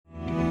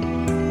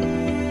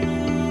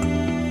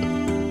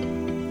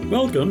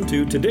Welcome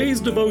to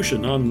today's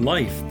devotion on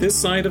life this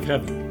side of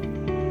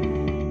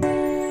heaven.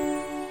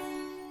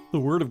 The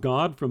Word of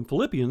God from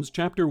Philippians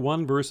chapter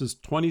 1 verses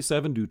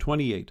 27 to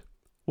 28.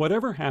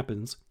 Whatever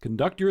happens,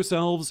 conduct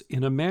yourselves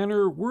in a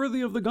manner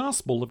worthy of the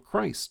gospel of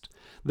Christ.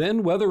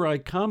 Then whether I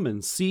come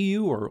and see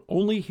you or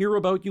only hear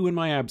about you in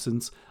my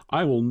absence,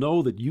 I will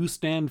know that you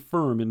stand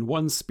firm in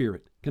one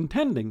spirit,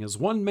 contending as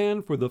one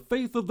man for the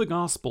faith of the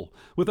gospel,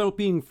 without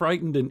being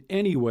frightened in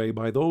any way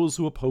by those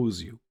who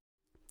oppose you.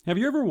 Have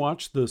you ever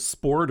watched the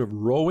sport of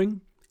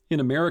rowing?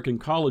 In American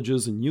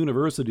colleges and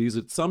universities,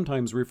 it's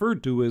sometimes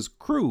referred to as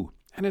crew,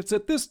 and it's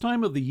at this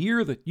time of the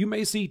year that you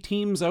may see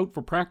teams out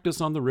for practice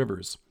on the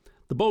rivers.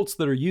 The boats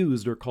that are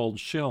used are called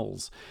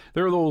shells.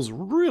 They're those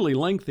really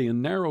lengthy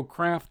and narrow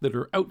craft that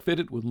are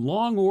outfitted with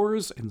long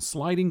oars and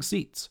sliding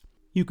seats.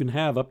 You can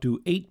have up to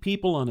 8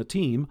 people on a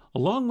team,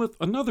 along with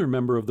another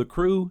member of the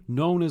crew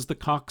known as the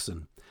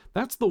coxswain.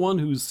 That's the one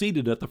who's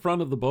seated at the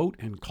front of the boat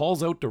and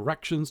calls out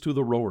directions to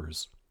the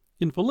rowers.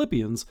 In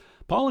Philippians,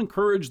 Paul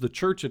encouraged the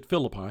church at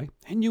Philippi,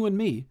 and you and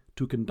me,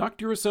 to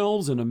conduct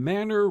yourselves in a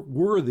manner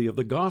worthy of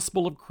the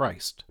gospel of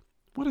Christ.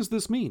 What does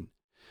this mean?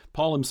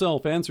 Paul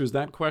himself answers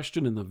that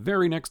question in the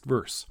very next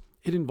verse.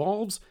 It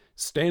involves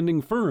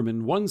standing firm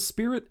in one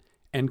spirit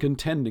and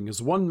contending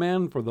as one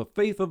man for the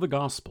faith of the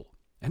gospel.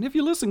 And if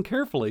you listen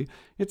carefully,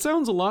 it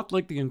sounds a lot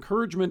like the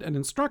encouragement and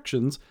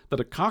instructions that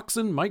a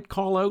coxswain might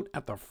call out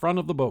at the front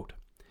of the boat.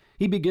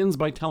 He begins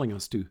by telling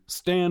us to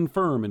stand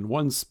firm in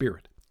one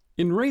spirit.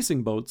 In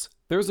racing boats,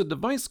 there's a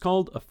device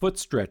called a foot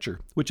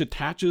stretcher, which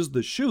attaches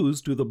the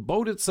shoes to the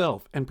boat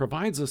itself and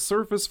provides a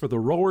surface for the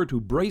rower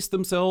to brace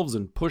themselves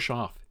and push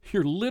off.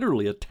 You're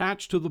literally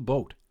attached to the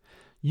boat.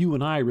 You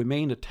and I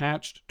remain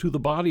attached to the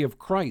body of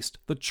Christ,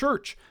 the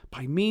church,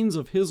 by means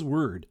of His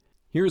Word.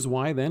 Here's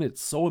why, then,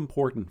 it's so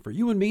important for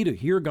you and me to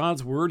hear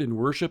God's Word in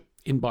worship,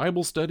 in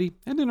Bible study,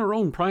 and in our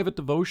own private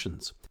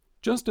devotions.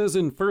 Just as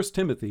in 1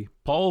 Timothy,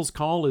 Paul's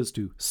call is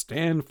to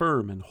stand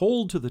firm and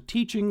hold to the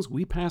teachings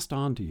we passed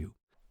on to you.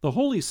 The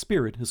Holy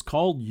Spirit has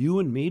called you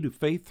and me to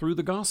faith through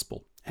the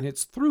gospel, and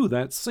it's through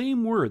that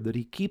same word that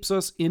He keeps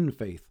us in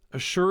faith,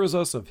 assures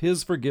us of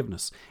His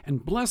forgiveness,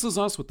 and blesses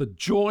us with the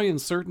joy and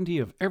certainty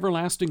of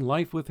everlasting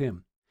life with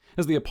Him.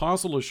 As the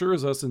apostle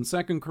assures us in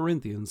 2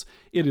 Corinthians,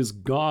 it is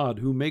God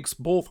who makes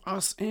both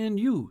us and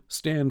you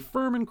stand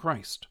firm in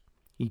Christ.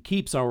 He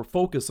keeps our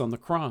focus on the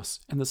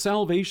cross and the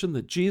salvation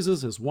that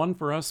Jesus has won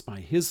for us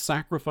by His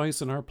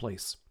sacrifice in our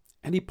place.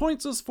 And He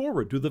points us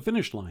forward to the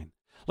finish line.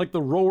 Like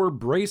the rower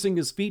bracing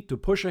his feet to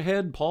push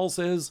ahead, Paul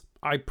says,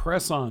 I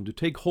press on to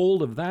take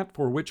hold of that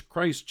for which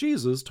Christ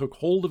Jesus took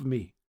hold of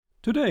me.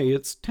 Today,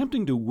 it's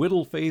tempting to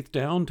whittle faith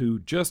down to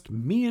just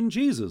me and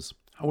Jesus.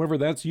 However,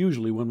 that's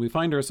usually when we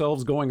find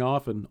ourselves going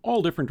off in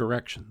all different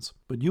directions.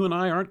 But you and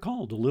I aren't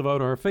called to live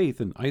out our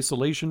faith in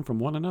isolation from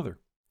one another.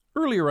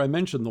 Earlier I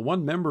mentioned the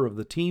one member of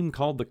the team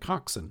called the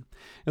coxswain.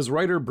 As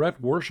writer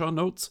Brett Warshaw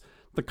notes,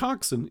 the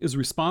coxswain is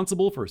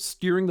responsible for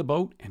steering the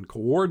boat and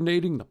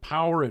coordinating the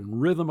power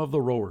and rhythm of the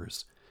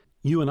rowers.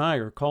 You and I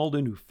are called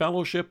into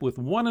fellowship with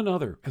one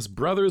another as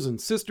brothers and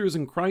sisters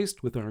in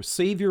Christ with our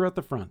Savior at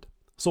the front.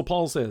 So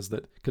Paul says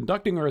that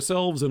conducting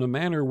ourselves in a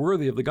manner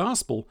worthy of the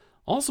gospel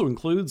also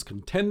includes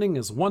contending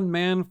as one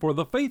man for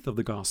the faith of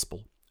the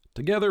gospel.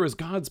 Together as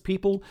God's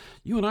people,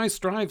 you and I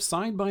strive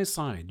side by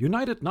side,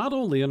 united not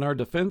only in our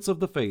defense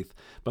of the faith,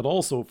 but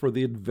also for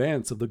the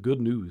advance of the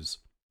good news.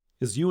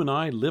 As you and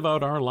I live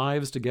out our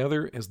lives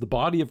together as the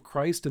body of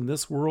Christ in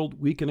this world,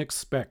 we can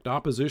expect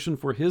opposition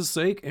for His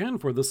sake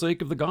and for the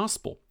sake of the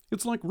gospel.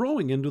 It's like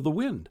rowing into the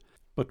wind.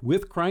 But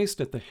with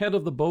Christ at the head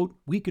of the boat,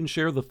 we can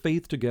share the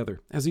faith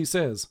together, as He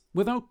says,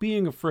 without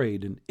being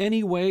afraid in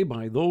any way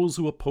by those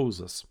who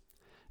oppose us.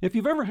 If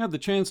you've ever had the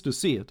chance to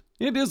see it,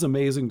 it is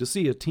amazing to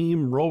see a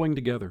team rowing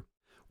together,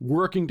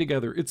 working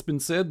together. It's been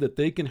said that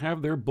they can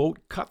have their boat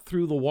cut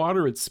through the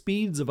water at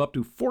speeds of up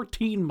to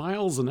 14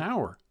 miles an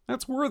hour.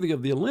 That's worthy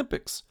of the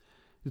Olympics.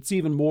 It's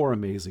even more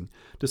amazing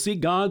to see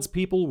God's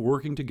people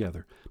working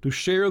together to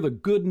share the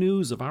good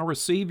news of our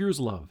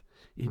Savior's love.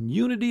 In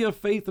unity of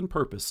faith and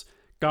purpose,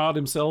 God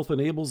Himself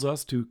enables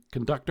us to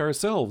conduct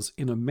ourselves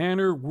in a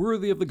manner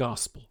worthy of the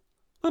gospel.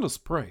 Let us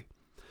pray.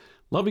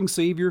 Loving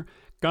Savior,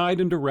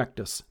 guide and direct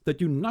us,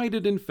 that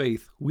united in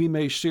faith we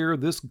may share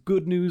this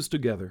good news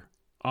together.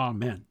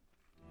 Amen.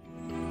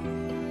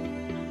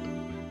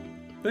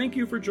 Thank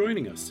you for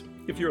joining us.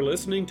 If you're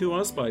listening to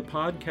us by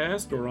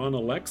podcast or on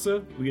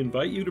Alexa, we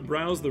invite you to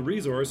browse the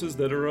resources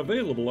that are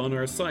available on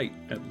our site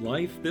at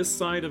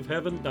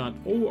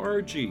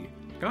lifethissideofheaven.org.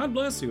 God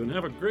bless you and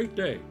have a great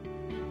day.